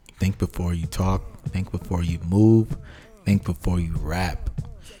before you talk. Think before you move. Think before you rap.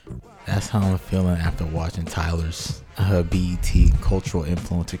 That's how I'm feeling after watching Tyler's BET Cultural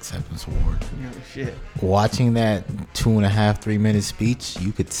Influence Acceptance Award. No shit. Watching that 2.5-3 minute speech,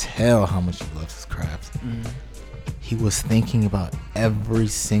 you could tell how much he loves his craft. He was thinking about every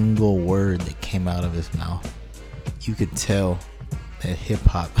single word that came out of his mouth. You could tell that hip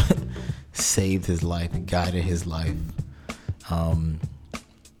hop saved his life, guided his life.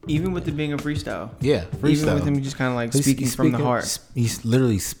 Even with it being a freestyle. Yeah, freestyle. Even with him just kind of like speaking from the heart. He's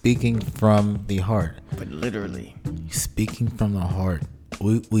literally speaking from the heart. But literally. He's speaking from the heart.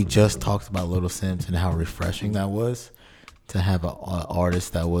 We just talked about Little Simz and how refreshing that was to have an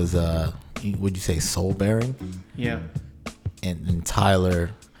artist that was, would you say, soul bearing? Yeah. And Tyler,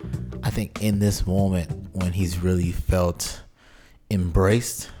 I think in this moment when he's really felt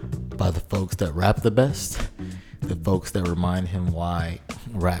embraced by the folks that rap the best, the folks that remind him why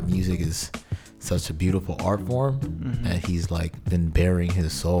rap music is such a beautiful art form, that he's like been bearing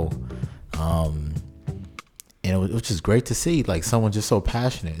his soul, and which is great to see, like someone just so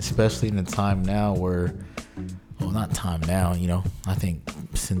passionate, especially in a time now where, well, not time now, you know, I think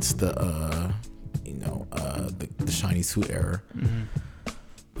since the shiny suit era,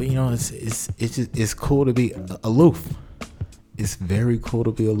 but you know, it's cool to be aloof. It's very cool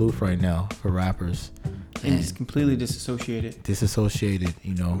to be aloof right now for rappers. And it's completely disassociated,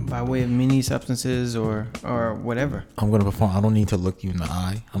 you know, by way of many substances or whatever. I'm gonna perform. I don't need to look you in the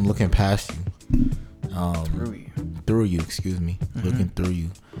eye. I'm looking past you. Through you, excuse me. Looking through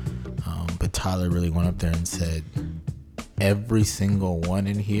you. But Tyler really went up there and said, every single one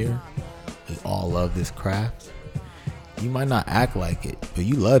in here, we all love this craft. You might not act like it, but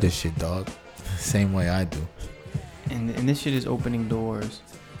you love this shit, dog. Same way I do. And this shit is opening doors.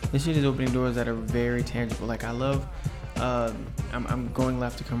 This shit is opening doors that are very tangible. Like, I love, I'm going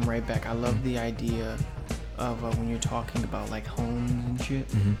left to come right back. I love the idea of when you're talking about like homes and shit,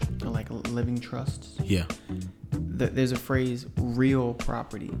 or like living trusts. Yeah. There's a phrase, real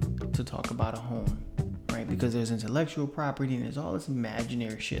property, to talk about a home, right? Because there's intellectual property and there's all this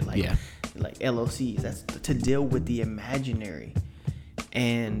imaginary shit, like like LLCs. That's to deal with the imaginary.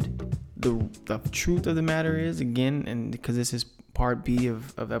 And the truth of the matter is, again, and because this is part B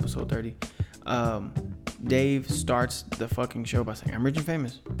of episode 30, Dave starts the fucking show by saying, I'm rich and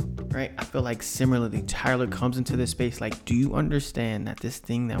famous, right? I feel like similarly, Tyler comes into this space like, do you understand that this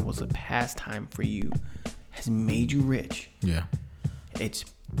thing that was a pastime for you has made you rich? Yeah.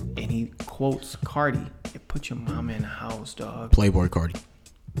 And he quotes Cardi, it put your mama in a house, dog. Playboy Cardi.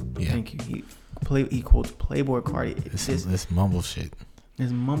 Yeah. Thank you. He quotes Playboy Cardi. This mumble shit.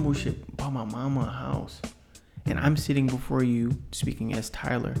 This mumble shit bought my mama a house. And I'm sitting before you speaking as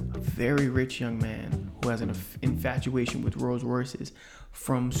Tyler, a very rich young man who has an infatuation with Rolls Royces.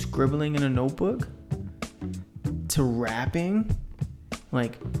 From scribbling in a notebook to rapping,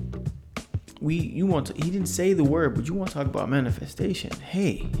 like, he didn't say the word, but you want to talk about manifestation.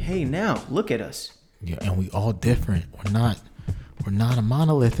 Hey, now look at us. Yeah, and we all different. We're not a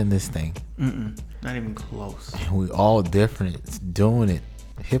monolith in this thing. Not even close. And we all different. It's doing it.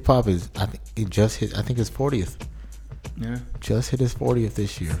 Hip hop is, I think it just hit, I think it's 40th. Yeah. Just hit his 40th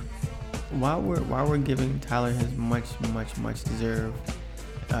this year. While we're giving Tyler his much deserved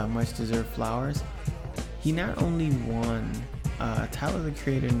flowers, he not only won, Tyler the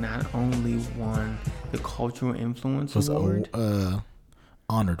Creator not only won the Cultural Influence Award.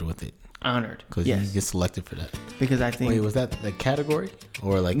 Honored with it. Honored. Because you get selected for that. Because I think. Wait, was that the category?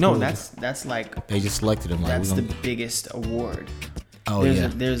 Or like. No, that's like. They just selected him. Like, that's the biggest award. Oh,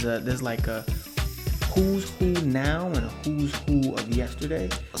 There's like a who's who now and a who's who of yesterday.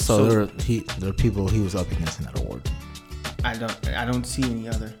 So there are people he was up against in that award. I don't see any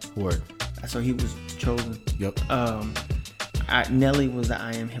other word. So he was chosen. Yep. Nelly was the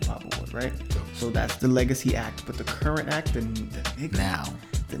I Am Hip Hop Award, right? Yep. So that's the legacy act, but the current act, the nigga now,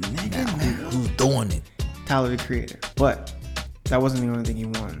 who's doing it? Tyler the Creator. But that wasn't the only thing he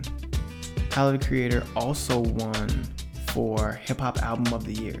won. Tyler the Creator also won for Hip Hop Album of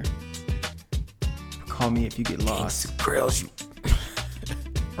the Year. Call Me If You Get Lost. Grills you.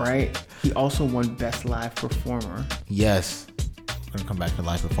 Right? He also won Best Live Performer. Yes. We're gonna come back to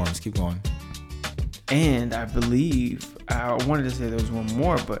live performance. Keep going. And I believe I wanted to say there was one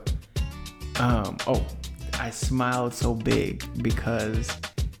more, but I smiled so big because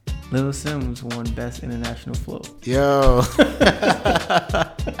Little Simz won Best International Flow. Yo.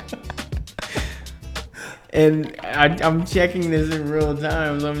 And I'm checking this in real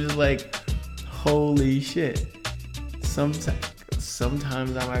time, so I'm just like, holy shit.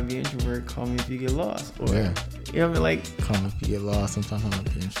 Sometimes I might be introvert. Call me if you get lost. Or You know what I mean? Like, come if you get lost. Sometimes I'm an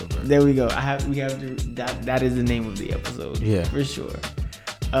introvert. There we go. We have to. That is the name of the episode. Yeah, for sure.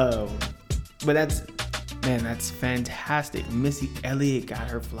 But that's fantastic. Missy Elliott got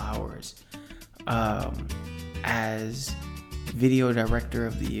her flowers as video director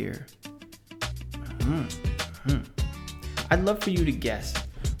of the year. I'd love for you to guess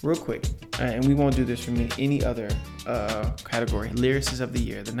real quick, and we won't do this from any other category. Lyricist of the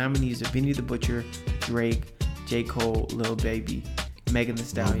year. The nominees are Benny the Butcher, Drake, J. Cole, Lil Baby, Megan Thee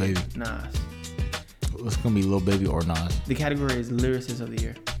Stallion, Nas. It's gonna be Lil Baby or Nas. The category is Lyricist of the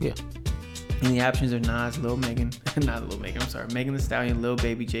year. Yeah. And the options are Nas, Megan Thee Stallion, Lil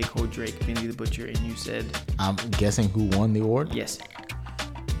Baby, J. Cole, Drake, Benny the Butcher, and you said... I'm guessing who won the award? Yes.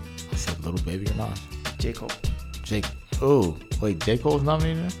 I said Lil Baby or Nas. J. Cole. Oh, wait, J. Cole's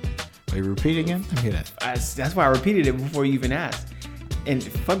nominated? Wait, repeat again? Let me hear that. That's why I repeated it before you even asked. And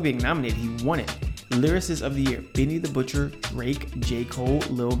fuck being nominated, he won it. Lyricist of the year, Benny the Butcher, Drake, J. Cole,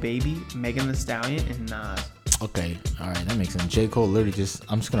 Lil Baby, Megan Thee Stallion, and Nas. Okay, all right, that makes sense. J. Cole literally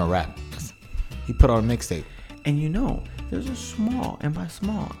I'm just gonna rap. He put on a mixtape. And there's a small, and by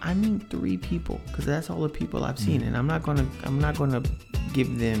small, I mean 3 people, because that's all the people I've seen, and I'm not gonna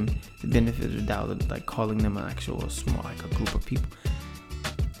give them the benefit of the doubt of like calling them an actual small, like a group of people.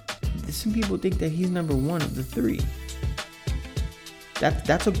 Some people think that he's number 1 of the 3.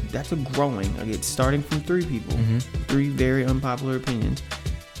 That's a growing. Okay, it's starting from 3 people, 3 very unpopular opinions.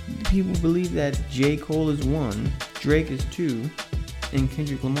 People believe that J. Cole is 1, Drake is 2, and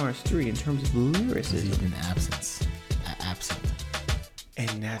Kendrick Lamar is 3 in terms of lyricism. He's been absent.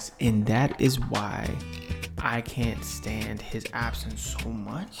 And that is why I can't stand his absence so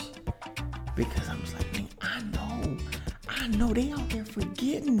much, because I'm just like, man, I know they out there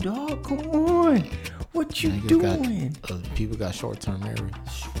forgetting, dog. Come on, what you doing? People got short-term memory.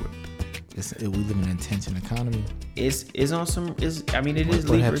 We live in an intense economy. It's on some. It is Libra season.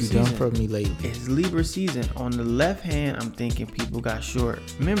 What have you done for me lately? It's Libra season. On the left hand, I'm thinking people got short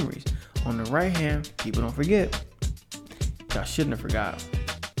memories. On the right hand, people don't forget. Y'all shouldn't have forgot,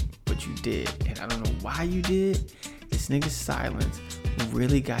 but you did, and I don't know why you did. This nigga's silence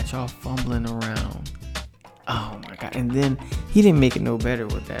really got y'all fumbling around. Oh my god! And then he didn't make it no better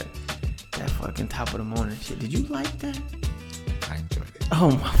with that fucking top of the morning shit. Did you like that? I enjoyed it.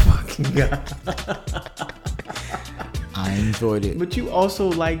 Oh my fucking god! I enjoyed it. But you also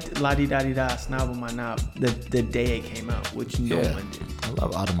liked La Di Da Di Da, Snob on My Knob, the day it came out, which no one did. I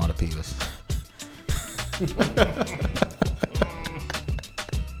love automatopoeias.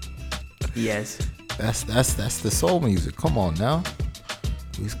 Yes. That's the soul music. Come on now.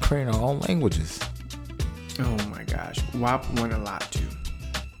 We're creating our own languages. Oh my gosh. WAP won a lot too,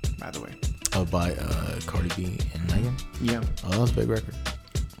 by the way. By Cardi B and Megan? Yeah. Oh, that was a big record.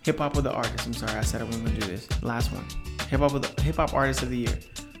 Hip Hop of the Artist. I'm sorry, I said I wasn't going to do this. Last one. Hip Hop Artist of the Year.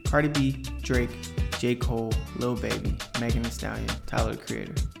 Cardi B, Drake, J. Cole, Lil Baby, Megan Thee Stallion, Tyler, the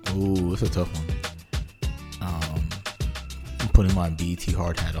Creator. Ooh, it's a tough one. I'm putting my BET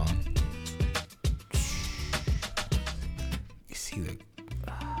hard hat on. You see the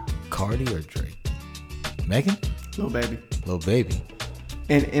Cardi or Drake? Megan? Lil Baby.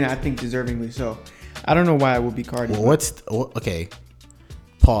 And I think deservingly so. I don't know why it would be Cardi. Well, okay?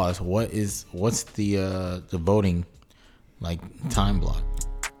 Pause. What's the voting like time block?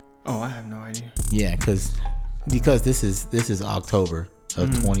 Oh, I have no idea. Yeah, because this is October of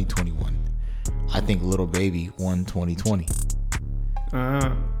 2021. I think Lil Baby won 2020.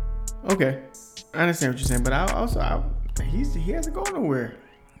 Okay, I understand what you're saying, but he hasn't gone nowhere.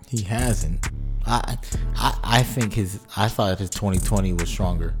 He hasn't. I think I thought his 2020 was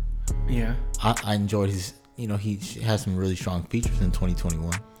stronger. Yeah. I enjoyed his. He has some really strong features in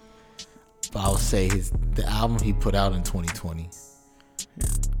 2021. But I would say the album he put out in 2020. Yeah.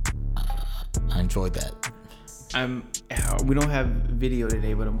 I enjoyed that. We don't have video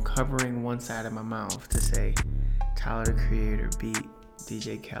today, but I'm covering one side of my mouth to say Tyler, the Creator, beat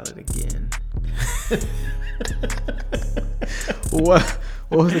DJ Khaled again. What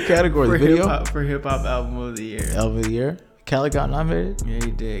was the category? For video? For hip hop album of the year. Album of the year? Khaled got nominated? Yeah,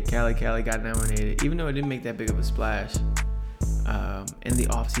 he did. Khaled got nominated, even though it didn't make that big of a splash. And the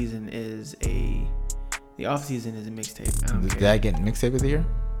off season is a mixtape. Did that get mixtape of the year?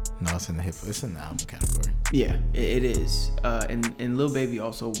 No, it's in the album category. Yeah, it is. And Lil Baby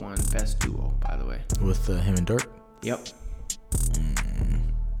also won Best Duo, by the way. With him and Durk? Yep.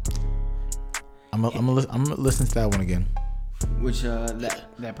 I'm gonna listen to that one again. Which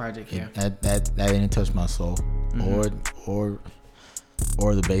that project, yeah. That didn't touch my soul, or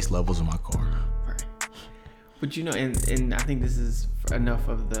the bass levels of my car. Right. But and I think this is enough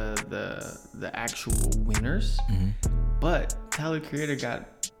of the actual winners, but Tyler Creator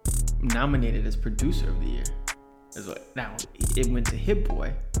got nominated as producer of the year. Now it went to Hit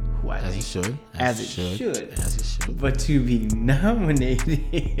Boy, who I think as it should. But to be nominated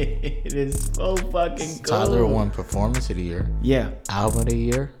is so fucking cool. Tyler won Performance of the Year. Yeah. Album of the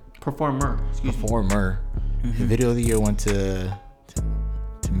Year. Performer. The Video of the Year went to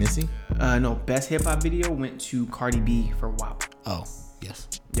Missy. No, Best Hip Hop Video went to Cardi B for WAP. Oh, yes.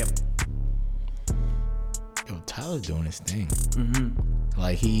 Yep. Yo, Tyler's doing his thing.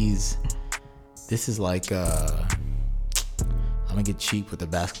 Like this is like I'm gonna get cheap with the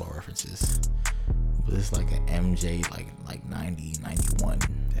basketball references, but it's like an MJ like 90, 91,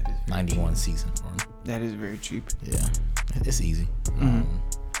 91 season for him. That is very cheap. Yeah, it's easy.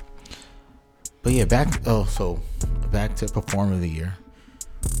 But yeah, back to Performer of the Year.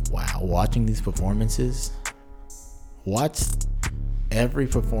 Wow, watching these performances, watch every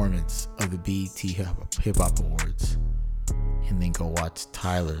performance of the BET Hip Hop Awards, and then go watch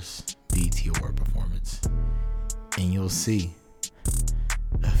Tyler's BET Award performance, and you'll see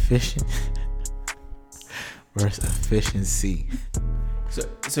efficient versus efficiency.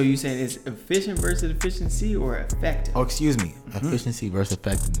 So you saying it's efficient versus efficiency or effective? Oh, excuse me, efficiency versus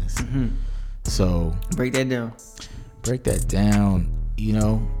effectiveness. So break that down. You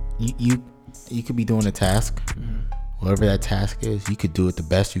know, you could be doing a task, whatever that task is. You could do it the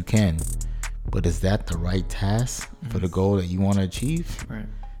best you can, but is that the right task for the goal that you want to achieve? Right.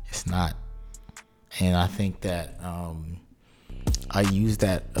 It's not. And I think that I use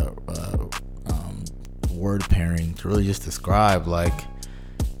that word pairing to really just describe like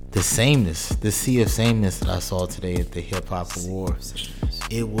the sameness, the sea of sameness that I saw today at the Hip Hop Awards.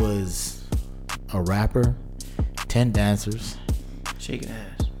 It was a rapper, 10 dancers, shaking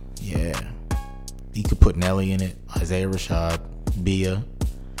ass. Yeah, you could put Nelly in it, Isaiah Rashad, Bia,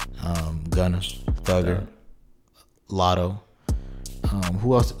 Gunna, Thugger, Lotto.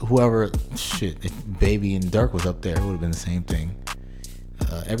 Who else? Whoever. Shit, if Baby and Durk was up there, it would have been the same thing.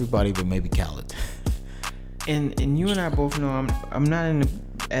 Everybody but maybe Khaled. And you and I both know I'm not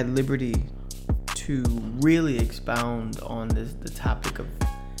at liberty to really expound on the topic of.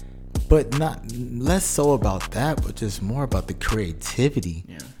 But not less so about that, but just more about the creativity.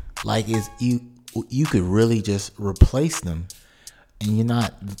 Yeah. Like you could really just replace them, and you're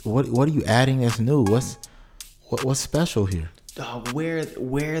not. What are you adding that's new? What's special here? Where the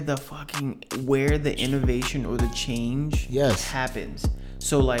innovation or the change happens.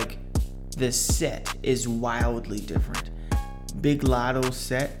 So like the set is wildly different. Big Lotto's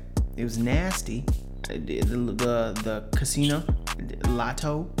set, it was nasty. The casino,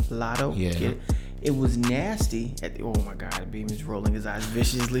 Lotto, yeah. It was nasty. Oh my God, Beam is rolling his eyes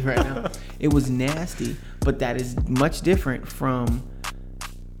viciously right now. It was nasty, but that is much different from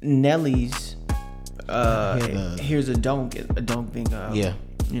Nelly's. Here's a dunk being a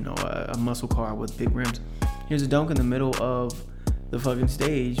muscle car with big rims. Here's a dunk in the middle of the fucking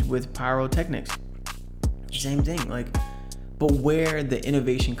stage with pyrotechnics. Same thing, like, but where the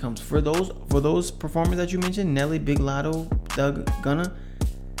innovation comes for those performers that you mentioned, Nelly, Big Lotto, Thug, Gunna,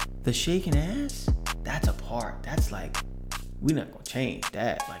 the shaking ass, that's a part. That's like, we're not gonna change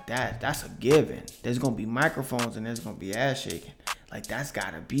that. Like that's a given. There's gonna be microphones and there's gonna be ass shaking. Like that's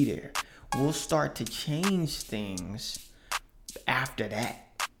gotta be there. We'll start to change things after that.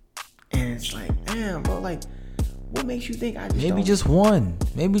 And it's like, damn, bro, like, what makes you think Maybe just one.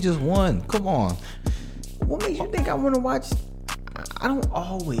 Come on. What makes you think I want to watch? I don't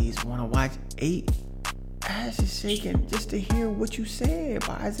always want to watch 8 asses shaking just to hear what you said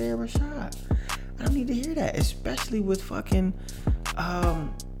by Isaiah Rashad. I don't need to hear that, especially with fucking, oh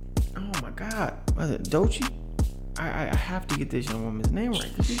my God, was it Doechii? I have to get this young woman's name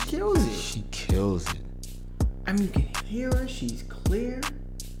right because she kills it. I mean, you can hear her. She's clear.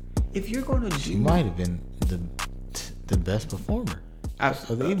 If you're going to she might have been the best performer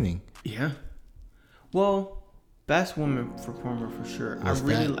of the evening. Yeah. Well, best woman performer for sure. I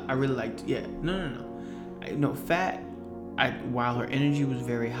really liked. Yeah. No. Fat. While her energy was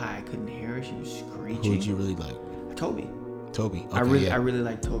very high, I couldn't hear her. She was screeching. Who did you really like? Toby. Okay, I really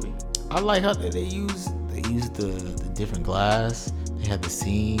like Toby. I like how they used the different glass. They had the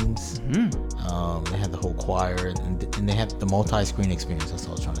scenes. They had the whole choir, and they had the multi-screen experience. That's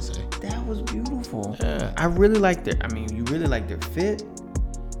all I was trying to say. That was beautiful. Yeah. I really liked their. I mean, you really like their fit.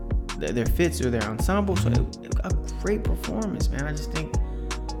 Their fits or their ensemble. So a great performance, man. I just think,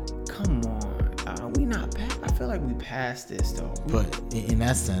 come on, we not. I feel like we passed this though. But in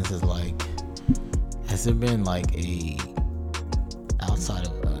that sense, it's like, has there been like a outside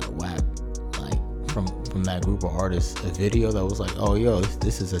of WAP, like from that group of artists a video that was like, oh, yo,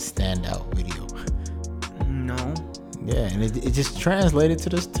 this is a standout video? No. Yeah, and it just translated to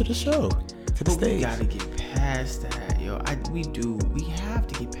the show, to the stage. We gotta get past that, yo. We have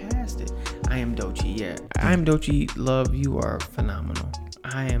to get past it. I Am Doechii, yeah. I Am Doechii, love, you are phenomenal.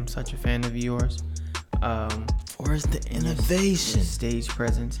 I am such a fan of yours. Where's the innovation? Your stage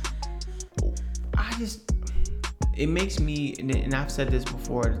presence. It makes me, and I've said this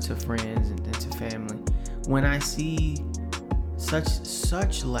before to friends and to family, when I see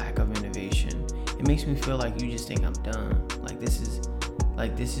such lack of innovation, it makes me feel like you just think I'm done. Like this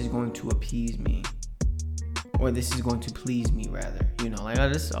is going to appease me, or this is going to please me rather. You know, like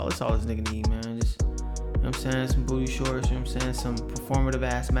that's all this nigga need, man. Just, you know what I'm saying, some booty shorts. You know what I'm saying, some performative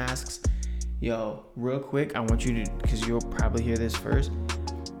ass masks. Yo, real quick, I want you to, because you'll probably hear this first.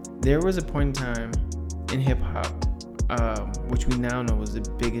 There was a point in time in hip hop, which we now know is the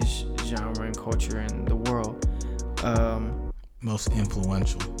biggest genre and culture in the world. Most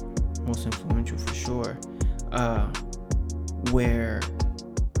influential for sure. Where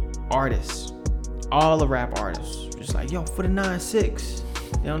artists, all the rap artists, just like, yo, for the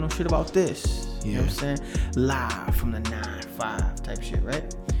 9-6, they don't know shit about this. You know what I'm saying? Live from the 9-5 type shit,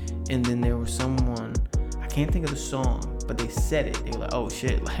 right? And then there was someone, I can't think of the song, but they said it. They were like, oh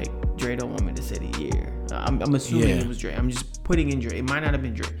shit, like Dre don't want me to say the year. I'm assuming it was Dre. I'm just putting in Dre. It might not have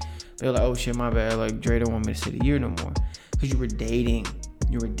been Dre. They were like, oh shit, my bad. Like Dre don't want me to say the year no more. Because you were dating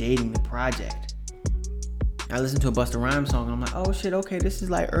the project. I listened to a Busta Rhymes song and I'm like, oh shit, okay, this is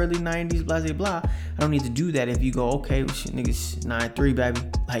like early 90s, blah, blah, blah. I don't need to do that if you go, okay, well, shit, niggas, 9-3, baby.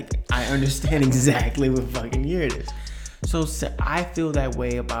 Like, I understand exactly what fucking year it is. So I feel that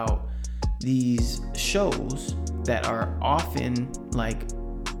way about these shows that are often like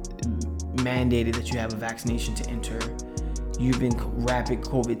mandated that you have a vaccination to enter. You've been rapid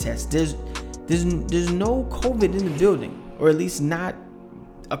COVID tests. There's no COVID in the building, or at least not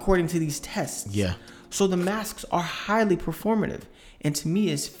according to these tests. Yeah. So the masks are highly performative, and to me,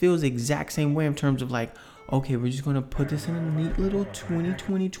 it feels the exact same way in terms of like, okay, we're just gonna put this in a neat little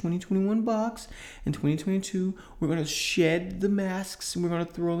 2020, 2021 box. In 2022, we're gonna shed the masks and we're gonna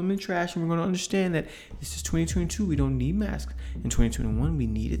throw them in trash, and we're gonna understand that this is 2022. We don't need masks. In 2021, we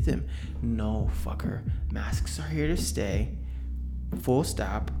needed them. No, fucker. Masks are here to stay. Full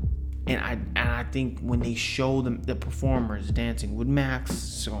stop. And I think when they show the performers dancing with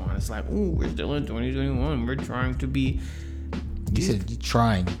masks on, it's like, ooh, we're still in 2021. We're trying to be. You said you're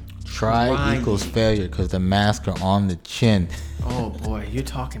trying. Try equals failure because the masks are on the chin. Oh boy, you're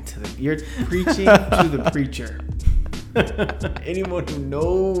preaching to the preacher. Anyone who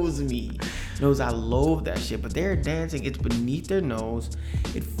knows me knows I loathe that shit. But they're dancing. It's beneath their nose.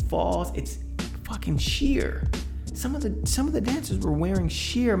 It falls. It's fucking sheer. Some of the dancers were wearing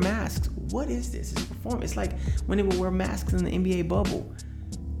sheer masks. What is this? It's performance. It's like when they would wear masks in the NBA bubble.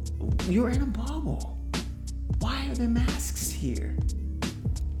 You're in a bubble. Why are there masks here?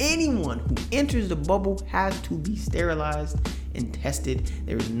 Anyone who enters the bubble has to be sterilized and tested.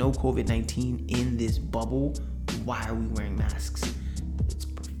 There is no COVID-19 in this bubble. Why are we wearing masks? It's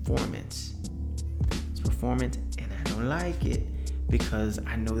performance. And I don't like it because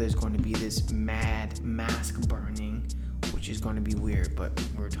I know there's going to be this mad mask burning, which is going to be weird. But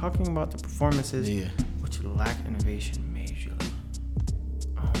we're talking about the performances, which lack innovation majorly.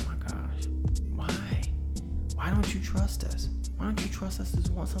 Oh my gosh. Why don't you trust us? Why don't you trust us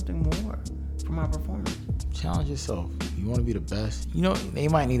to want something more from our performance? Challenge yourself. You want to be the best. You know, they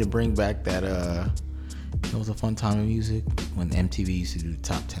might need to bring back that, it was a fun time in music when MTV used to do the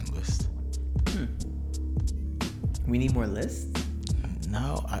top 10 list. We need more lists?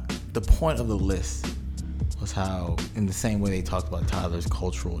 No, the point of the list was how, in the same way they talked about Tyler's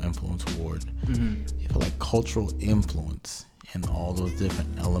Cultural Influence Award, you feel like cultural influence and all those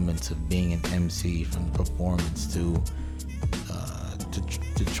different elements of being an MC, from the performance to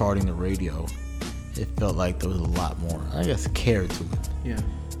charting the radio, it felt like there was a lot more, I guess, care to it. Yeah.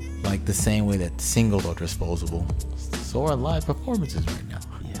 Like the same way that singles are disposable, so are live performances right now.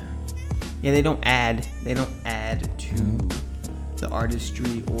 Yeah, they don't add to the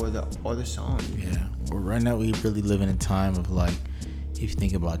artistry or the song. Yeah. Well, right now we really live in a time of like, if you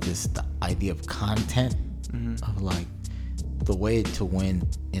think about just the idea of content, of like the way to win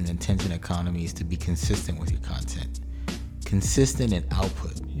in an attention economy is to be consistent with your content. Consistent in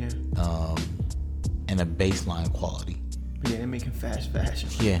output, and a baseline quality. Yeah, they're making fast fashion.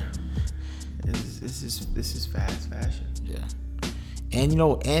 Yeah, this is fast fashion. Yeah, and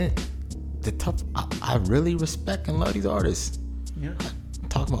the tough. I really respect and love these artists. Yeah,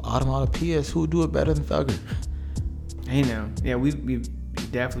 talking about Automata PS, who would do it better than Thugger? Hey now, yeah, we've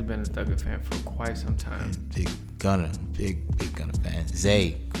definitely been a Thugger fan for quite some time. Big Gunna fan.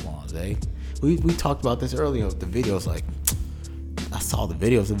 Zay, come on, Zay. We talked about this earlier. The videos, like, I saw the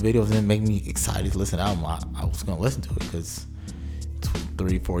videos. The videos didn't make me excited to listen to the album. I was gonna listen to it because it's a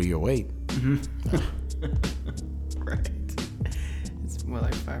 3-4 year wait. Mm-hmm. Right. It's more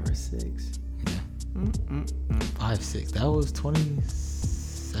like 5 or 6. Yeah. 5, 6. That was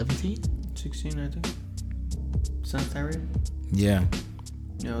 2017? 16, I think. Sunset Red? Yeah.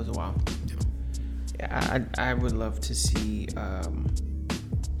 Yeah, it was a while. Yeah, I would love to see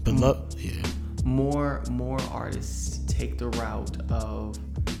more artists take the route of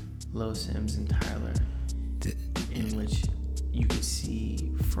Lil Sims and Tyler, in which you could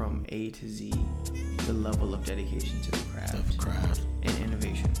see from A to Z the level of dedication to the craft and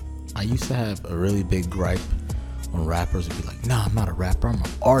innovation. I used to have a really big gripe when rappers would be like, "Nah, I'm not a rapper, I'm an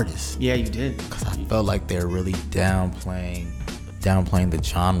artist." Yeah, you did. Because I felt like they're really downplaying the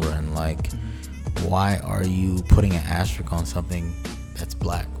genre, and like, why are you putting an asterisk on something that's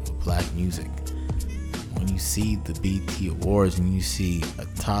black music? When you see the BET Awards and you see a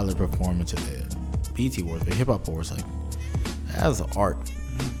Tyler performance at the BET Awards, the Hip Hop Awards, like, that's art.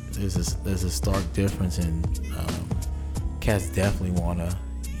 There's a stark difference, and cats definitely want to,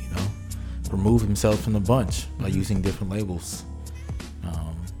 remove himself from the bunch by using different labels.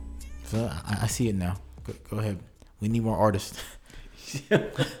 So I see it now. Go ahead. We need more artists.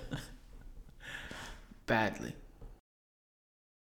 Badly.